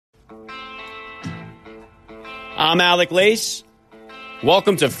I'm Alec Lace.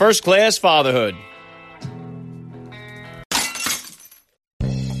 Welcome to First Class Fatherhood.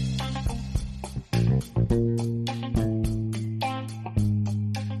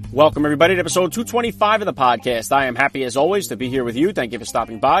 Welcome, everybody, to episode 225 of the podcast. I am happy, as always, to be here with you. Thank you for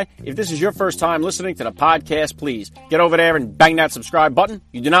stopping by. If this is your first time listening to the podcast, please get over there and bang that subscribe button.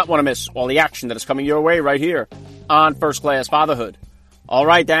 You do not want to miss all the action that is coming your way right here on First Class Fatherhood. All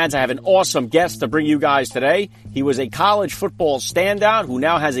right, dads, I have an awesome guest to bring you guys today. He was a college football standout who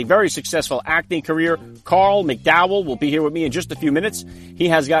now has a very successful acting career. Carl McDowell will be here with me in just a few minutes. He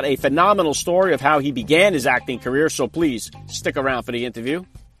has got a phenomenal story of how he began his acting career, so please stick around for the interview.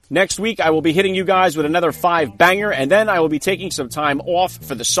 Next week, I will be hitting you guys with another 5-banger, and then I will be taking some time off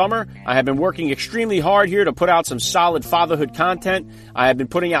for the summer. I have been working extremely hard here to put out some solid fatherhood content. I have been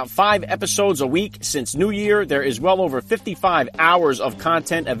putting out 5 episodes a week since New Year. There is well over 55 hours of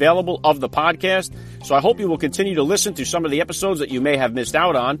content available of the podcast, so I hope you will continue to listen to some of the episodes that you may have missed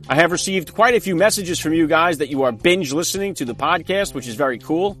out on. I have received quite a few messages from you guys that you are binge listening to the podcast, which is very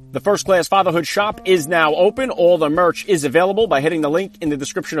cool. The First Class Fatherhood shop is now open. All the merch is available by hitting the link in the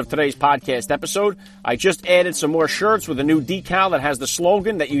description of today's podcast episode. I just added some more shirts with a new decal that has the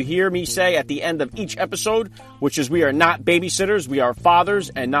slogan that you hear me say at the end of each episode, which is we are not babysitters, we are fathers,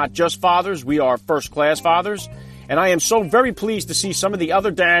 and not just fathers, we are first-class fathers. And I am so very pleased to see some of the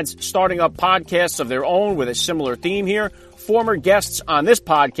other dads starting up podcasts of their own with a similar theme here. Former guests on this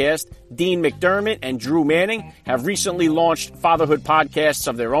podcast, Dean McDermott and Drew Manning, have recently launched fatherhood podcasts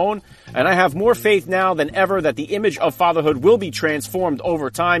of their own. And I have more faith now than ever that the image of fatherhood will be transformed over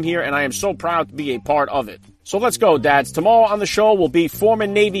time here, and I am so proud to be a part of it. So let's go, dads. Tomorrow on the show will be former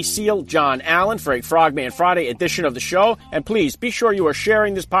Navy SEAL John Allen for a Frogman Friday edition of the show. And please be sure you are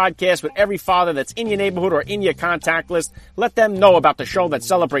sharing this podcast with every father that's in your neighborhood or in your contact list. Let them know about the show that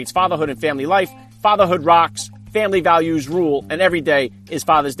celebrates fatherhood and family life. Fatherhood rocks. Family values rule, and every day is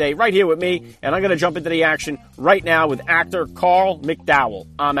Father's Day right here with me, and I'm going to jump into the action right now with actor Carl McDowell.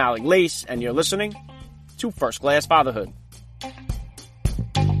 I'm Alec Lace, and you're listening to First Class Fatherhood.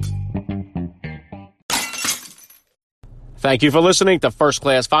 Thank you for listening to First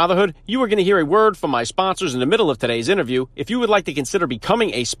Class Fatherhood. You are going to hear a word from my sponsors in the middle of today's interview. If you would like to consider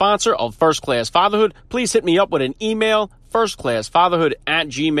becoming a sponsor of First Class Fatherhood, please hit me up with an email,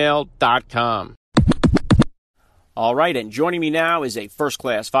 firstclassfatherhood@gmail.com. All right, and joining me now is a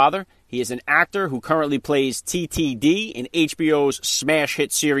first-class father. He is an actor who currently plays TTD in HBO's smash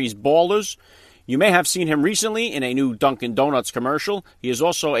hit series Ballers. You may have seen him recently in a new Dunkin' Donuts commercial. He is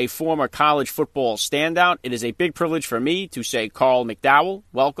also a former college football standout. It is a big privilege for me to say Carl McDowell,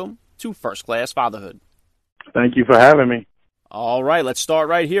 welcome to First Class Fatherhood. Thank you for having me. All right, let's start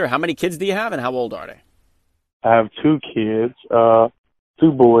right here. How many kids do you have, and how old are they? I have 2 kids, 2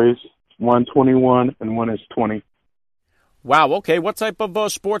 boys, one 21 and one is 20. Wow, okay. What type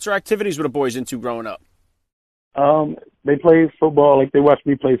of sports or activities were the boys into growing up? They play football. Like, they watched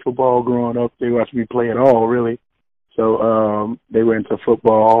me play football growing up. They watched me play it all, really. So they were into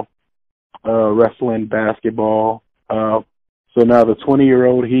football, wrestling, basketball. So now the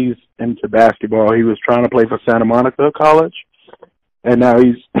 20-year-old, he's into basketball. He was trying to play for Santa Monica College, and now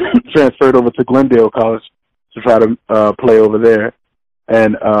he's transferred over to Glendale College to try to play over there.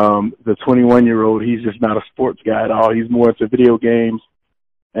 And the 21-year-old, he's just not a sports guy at all. He's more into video games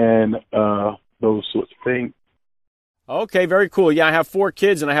and those sorts of things. Okay, very cool. Yeah, I have 4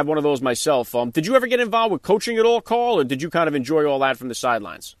 kids, and I have one of those myself. Did you ever get involved with coaching at all, Carl, or did you kind of enjoy all that from the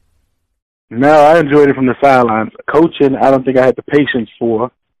sidelines? No, I enjoyed it from the sidelines. Coaching, I don't think I had the patience for.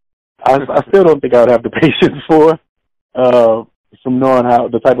 I still don't think I would have the patience for, from knowing how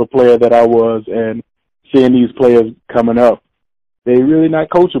the type of player that I was and seeing these players coming up. They're really not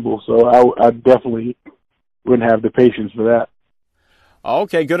coachable, so I definitely wouldn't have the patience for that.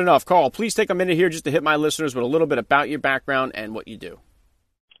 Okay, good enough. Carl, please take a minute here just to hit my listeners with a little bit about your background and what you do.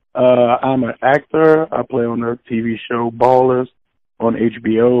 I'm an actor. I play on the TV show Ballers on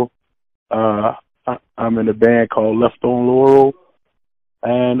HBO. I'm in a band called Left on Laurel,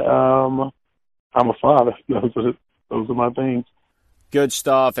 and I'm a father. Those are my things. Good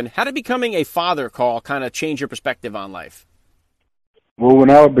stuff. And how did becoming a father, Carl, kind of change your perspective on life? Well, when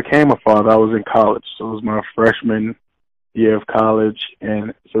I became a father, I was in college. So it was my freshman year of college,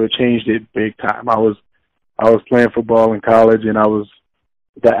 and so it changed it big time. I was playing football in college, and I was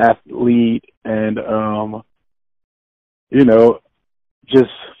the athlete, and just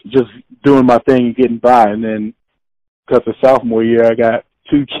doing my thing and getting by. And then, because the sophomore year, I got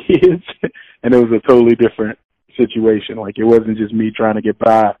 2 kids, and it was a totally different situation. Like, it wasn't just me trying to get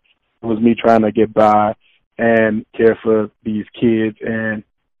by; it was me trying to get by and care for these kids and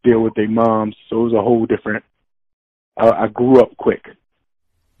deal with their moms. So it was a whole different. I grew up quick.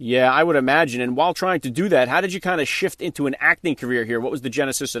 Yeah, I would imagine. And while trying to do that, how did you kind of shift into an acting career here? What was the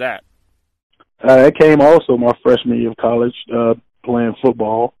genesis of that? It came also my freshman year of college, playing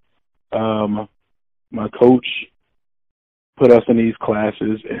football. My coach put us in these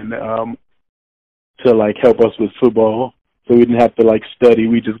classes and to like help us with football, so we didn't have to like study.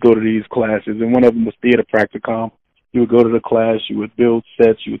 We just go to these classes, and one of them was theater practicum. You would go to the class, you would build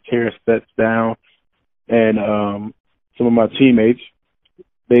sets, you would tear sets down, and some of my teammates,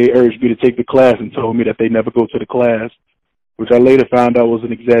 they urged me to take the class and told me that they never go to the class, which I later found out was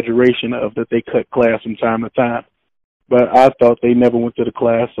an exaggeration of that they cut class from time to time. But I thought they never went to the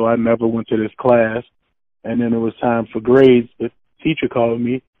class, so I never went to this class. And then it was time for grades. The teacher called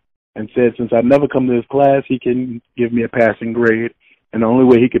me and said since I never come to his class, he can give me a passing grade. And the only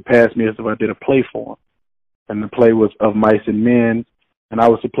way he could pass me is if I did a play for him. And the play was Of Mice and Men, and I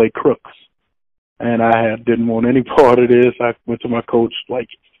was to play crooks. And I didn't want any part of this. I went to my coach, like,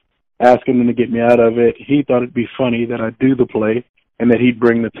 asking him to get me out of it. He thought it'd be funny that I do the play and that he'd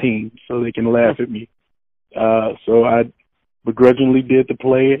bring the team so they can laugh at me. So I begrudgingly did the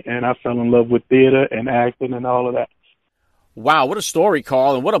play, and I fell in love with theater and acting and all of that. Wow, what a story,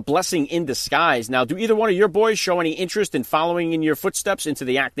 Carl, and what a blessing in disguise. Now, do either one of your boys show any interest in following in your footsteps into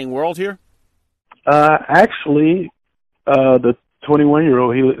the acting world here? Actually, the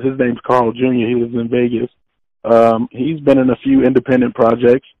 21-year-old, his name's Carl Jr., he lives in Vegas. He's been in a few independent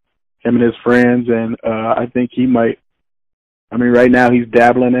projects, him and his friends, and I think he might, right now he's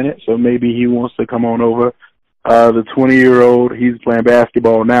dabbling in it, so maybe he wants to come on over. The 20-year-old, he's playing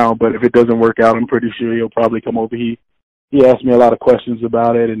basketball now, but if it doesn't work out, I'm pretty sure he'll probably come over. He asked me a lot of questions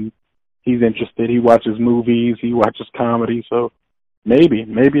about it, and he's interested. He watches movies, he watches comedy, so maybe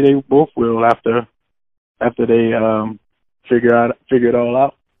they both will after they figure it all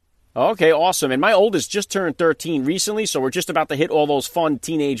out. Okay, awesome. And my oldest just turned 13 recently, so we're just about to hit all those fun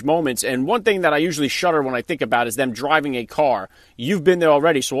teenage moments. And one thing that I usually shudder when I think about is them driving a car. You've been there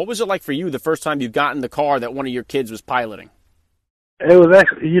already, so what was it like for you the first time you got in the car that one of your kids was piloting? It was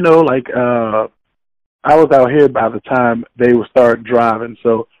actually, I was out here by the time they would start driving.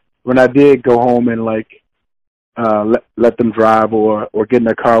 So when I did go home and let them drive or get in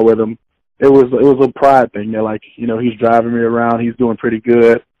the car with them, it was a pride thing. They're like, he's driving me around, he's doing pretty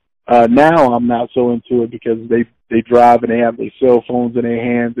good. Now I'm not so into it because they drive and they have their cell phones in their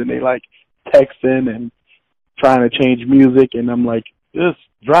hands and they like texting and trying to change music, and I'm like, just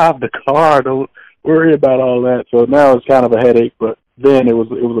drive the car, don't worry about all that. So now it's kind of a headache, but then it was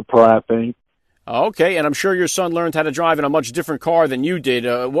a pride thing. Okay, and I'm sure your son learned how to drive in a much different car than you did.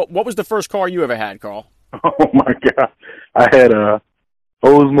 What was the first car you ever had, Carl? Oh my God, I had a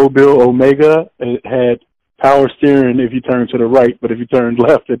Oldsmobile Omega. It had power steering if you turn to the right, but if you turned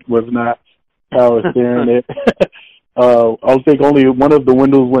left, it was not power steering. I think only one of the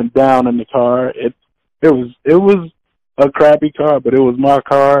windows went down in the car. It was a crappy car, but it was my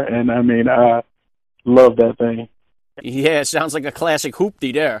car, and I love that thing. Yeah, it sounds like a classic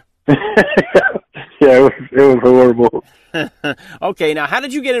hoopty there. Yeah, it was horrible. Okay, now how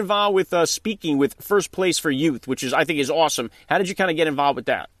did you get involved with speaking with First Place for Youth, which I think is awesome? How did you kind of get involved with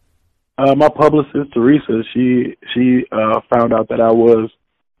that? My publicist, Teresa, she found out that I was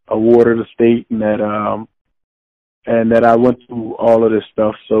a ward of the state and that I went through all of this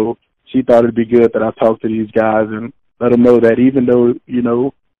stuff. So she thought it'd be good that I talk to these guys and let them know that even though,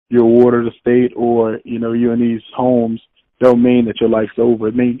 you're a ward of the state or, you're in these homes, don't mean that your life's over.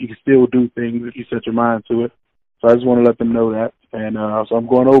 It means you can still do things if you set your mind to it. So I just want to let them know that. And so I'm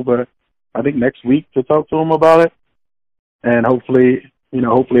going over, I think, next week to talk to them about it. And hopefully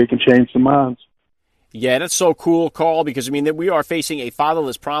it can change some minds. Yeah, that's so cool, Carl, because, we are facing a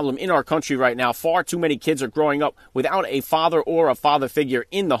fatherless problem in our country right now. Far too many kids are growing up without a father or a father figure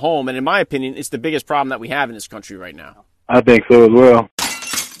in the home. And in my opinion, it's the biggest problem that we have in this country right now. I think so as well.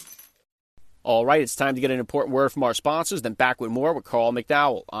 All right, it's time to get an important word from our sponsors. Then back with more with Carl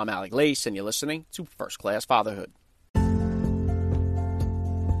McDowell. I'm Alec Lace, and you're listening to First Class Fatherhood.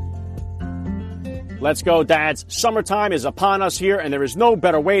 Let's go, dads. Summertime is upon us here, and there is no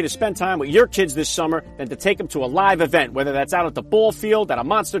better way to spend time with your kids this summer than to take them to a live event, whether that's out at the ball field, at a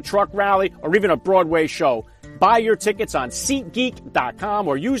monster truck rally, or even a Broadway show. Buy your tickets on SeatGeek.com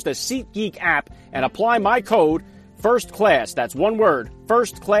or use the SeatGeek app and apply my code First Class. That's one word,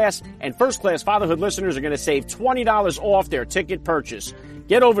 First Class, and First Class Fatherhood listeners are going to save $20 off their ticket purchase.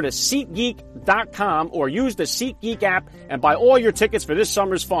 Get over to SeatGeek.com or use the SeatGeek app and buy all your tickets for this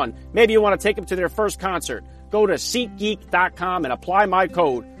summer's fun. Maybe you want to take them to their first concert. Go to SeatGeek.com and apply my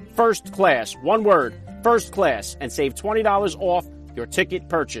code, First Class, one word, First Class, and save $20 off your ticket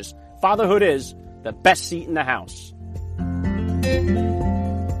purchase. Fatherhood is the best seat in the house.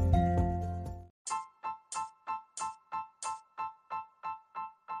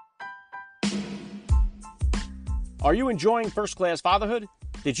 Are you enjoying First Class Fatherhood?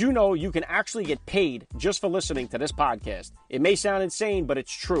 Did you know you can actually get paid just for listening to this podcast? It may sound insane, but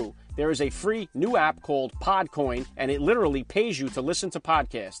it's true. There is a free new app called Podcoin, and it literally pays you to listen to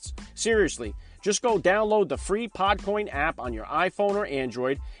podcasts. Seriously, just go download the free Podcoin app on your iPhone or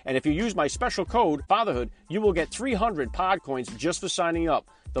Android, and if you use my special code, Fatherhood, you will get 300 Podcoins just for signing up.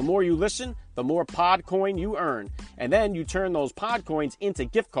 The more you listen, the more Podcoin you earn. And then you turn those Podcoins into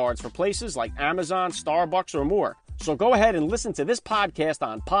gift cards for places like Amazon, Starbucks, or more. So go ahead and listen to this podcast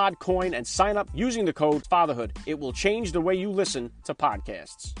on Podcoin and sign up using the code Fatherhood. It will change the way you listen to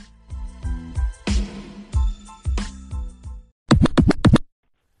podcasts.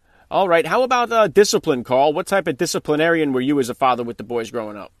 All right, how about discipline, Carl? What type of disciplinarian were you as a father with the boys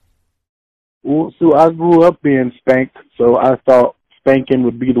growing up? Well, so I grew up being spanked, so I thought spanking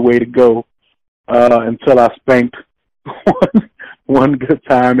would be the way to go until I spanked one good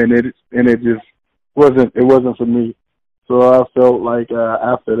time, and it just wasn't for me. So I felt like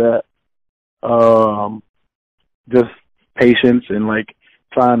after that, just patience and like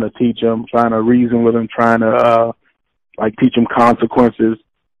trying to teach them, trying to reason with them, trying to like teach them consequences,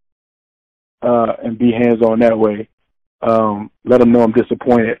 and be hands on that way. Let them know I'm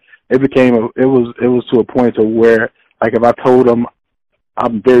disappointed. It was to a point to where like if I told them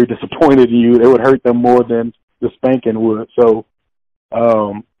I'm very disappointed in you, it would hurt them more than the spanking would. So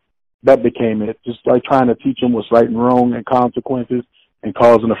that became it. Just like trying to teach them what's right and wrong and consequences and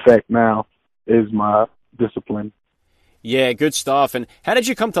cause and effect now is my discipline. Yeah, good stuff. And how did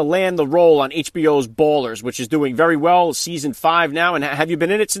you come to land the role on HBO's Ballers, which is doing very well, season 5 now? And have you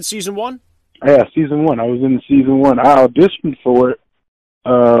been in it since season 1? Yeah, season 1. I was in season 1. I auditioned for it.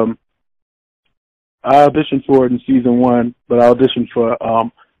 I auditioned for it in season 1, but I auditioned for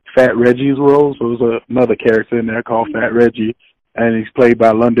Fat Reggie's role. So it was another character in there called Fat Reggie, and he's played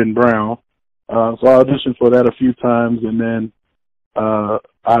by London Brown. So I auditioned for that a few times, and then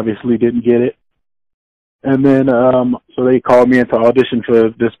obviously didn't get it. And then so they called me in to audition for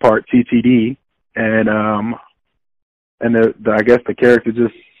this part, TTD, and I guess the character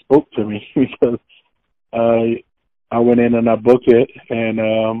just spoke to me because I went in and I booked it,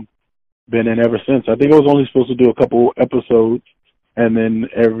 and been in ever since. I think I was only supposed to do a couple episodes, and then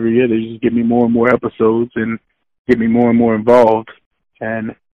every year they just give me more and more episodes and get me more and more involved.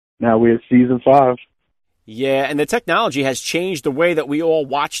 And now we're at season 5. Yeah, and the technology has changed the way that we all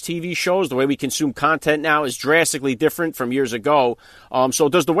watch TV shows. The way we consume content now is drastically different from years ago. So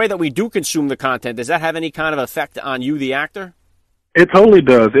does the way that we do consume the content, does that have any kind of effect on you, the actor? It totally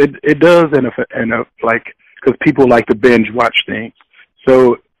does. It does, like, because people like to binge watch things.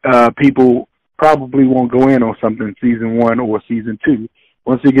 So people probably won't go in on something season 1 or season 2.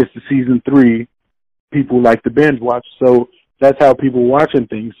 Once it gets to season 3, people like to binge watch. So that's how people watching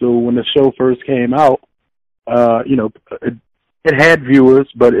things. So when the show first came out, it had viewers,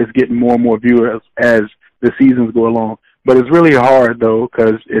 but it's getting more and more viewers as the seasons go along. But it's really hard, though,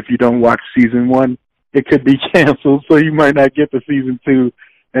 because if you don't watch season 1, it could be canceled, so you might not get to season 2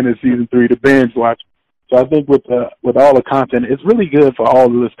 and then season 3 to binge watch. So I think with all the content, it's really good for all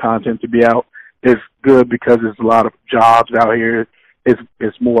of this content to be out. It's good because there's a lot of jobs out here.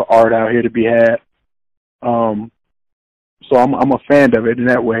 It's more art out here to be had. So I'm a fan of it in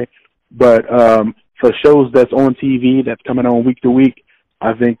that way. But for shows that's on TV, that's coming on week to week,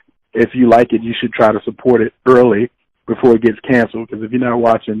 I think if you like it, you should try to support it early before it gets canceled. Because if you're not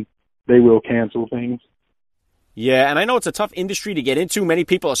watching, they will cancel things. Yeah, and I know it's a tough industry to get into. Many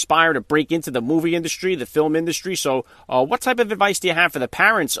people aspire to break into the movie industry, the film industry. So what type of advice do you have for the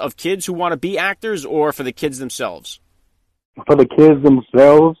parents of kids who want to be actors or for the kids themselves? For the kids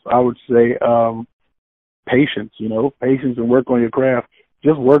themselves, I would say patience, patience and work on your craft.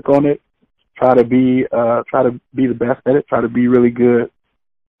 Just work on it. Try to be the best at it. Try to be really good.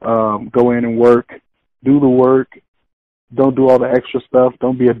 Go in and work. Do the work. Don't do all the extra stuff.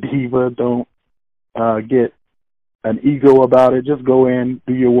 Don't be a diva. Don't get an ego about it. Just go in,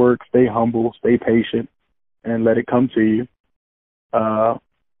 do your work, stay humble, stay patient, and let it come to you.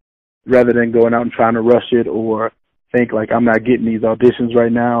 Rather than going out and trying to rush it or think like I'm not getting these auditions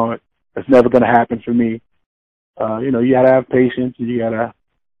right now. It's never going to happen for me. You got to have patience and you got to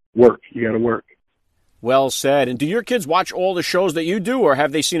work. You got to work. Well said. And do your kids watch all the shows that you do, or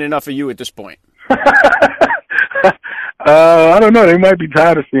have they seen enough of you at this point? I don't know. They might be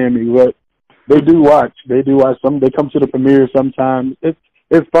tired of seeing me, but they do watch. They do watch some. They come to the premiere sometimes.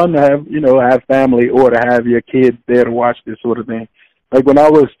 It's fun to have family or to have your kids there to watch this sort of thing. like when I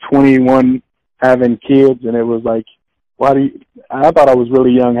was 21 having kids, and it was like, I thought I was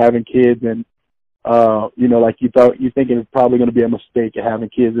really young having kids, and like you thinking it's probably going to be a mistake of having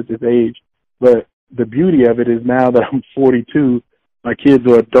kids at this age. But the beauty of it is now that I'm 42, my kids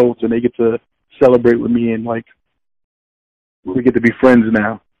are adults and they get to celebrate with me, and like we get to be friends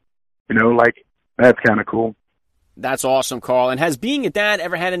now. Like that's kind of cool. That's awesome, Carl. And has being a dad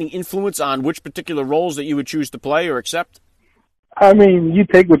ever had any influence on which particular roles that you would choose to play or accept? I mean, you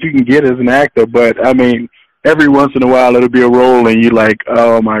take what you can get as an actor, but I mean, every once in a while it'll be a role and you're like,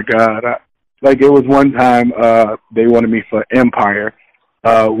 oh my God. Like it was one time they wanted me for Empire.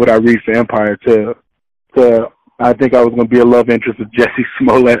 Would I read for Empire to I think I was going to be a love interest of Jesse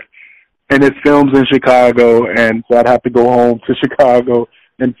Smollett, and it's films in Chicago, and so I'd have to go home to Chicago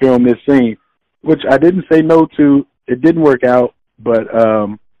and film this scene, which I didn't say no to. It didn't work out, but I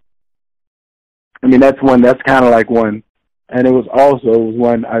mean that's kind of like one, and it was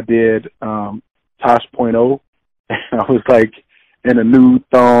one I did Tosh.0. I was like in a nude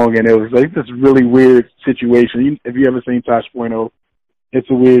thong, and it was like this really weird situation. If you ever seen Tosh.0, it's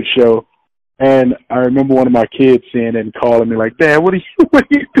a weird show. And I remember one of my kids seeing it and calling me like, "Dad, what are you doing? What are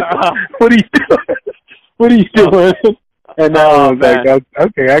you doing? What are you doing?" And I was like,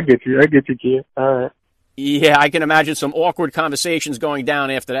 "Okay, I get you, kid. All right." Yeah, I can imagine some awkward conversations going down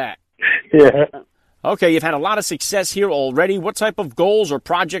after that. Yeah. Okay, you've had a lot of success here already. What type of goals or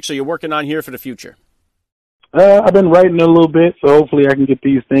projects are you working on here for the future? I've been writing a little bit, so hopefully I can get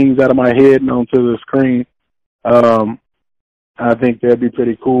these things out of my head and onto the screen. I think that'd be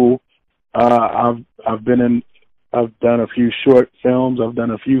pretty cool. I've done a few short films. I've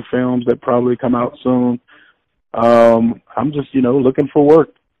done a few films that probably come out soon. I'm just, looking for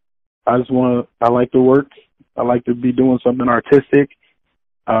work. I like to work. I like to be doing something artistic.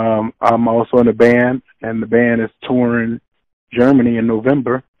 I'm also in a band, and the band is touring Germany in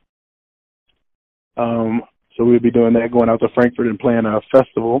November. So we'll be doing that, going out to Frankfurt and playing a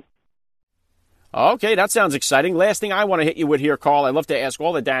festival. Okay, that sounds exciting. Last thing I want to hit you with here, Carl, I love to ask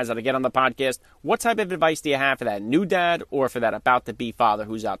all the dads that I get on the podcast, what type of advice do you have for that new dad or for that about-to-be father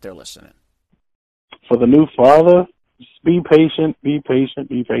who's out there listening? For the new father, just be patient, be patient,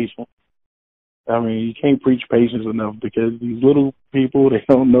 be patient. I mean, you can't preach patience enough because these little people, they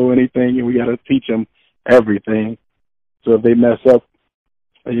don't know anything, and we got to teach them everything. So if they mess up,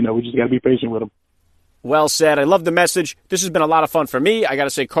 we just got to be patient with them. Well said. I love the message. This has been a lot of fun for me. I got to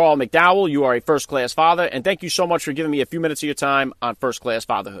say, Carl McDowell, you are a first-class father, and thank you so much for giving me a few minutes of your time on First Class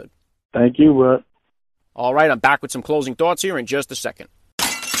Fatherhood. Thank you, Bud. All right, I'm back with some closing thoughts here in just a second.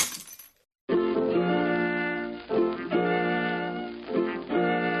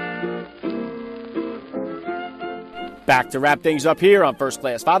 Back to wrap things up here on First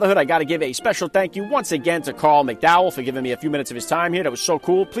Class Fatherhood. I got to give a special thank you once again to Carl McDowell for giving me a few minutes of his time here. That was so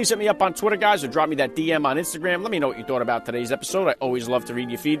cool. Please hit me up on Twitter, guys, or drop me that DM on Instagram. Let me know what you thought about today's episode. I always love to read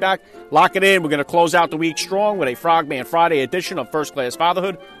your feedback. Lock it in. We're going to close out the week strong with a Frogman Friday edition of First Class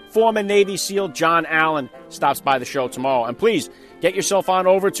Fatherhood. Former Navy SEAL John Allen stops by the show tomorrow. And please, get yourself on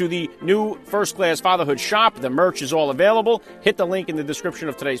over to the new First Class Fatherhood shop. The merch is all available. Hit the link in the description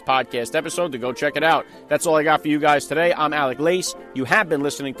of today's podcast episode to go check it out. That's all I got for you guys today. I'm Alec Lace. You have been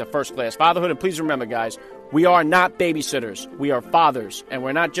listening to First Class Fatherhood. And please remember, guys, we are not babysitters. We are fathers. And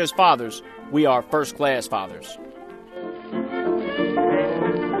we're not just fathers. We are first-class fathers.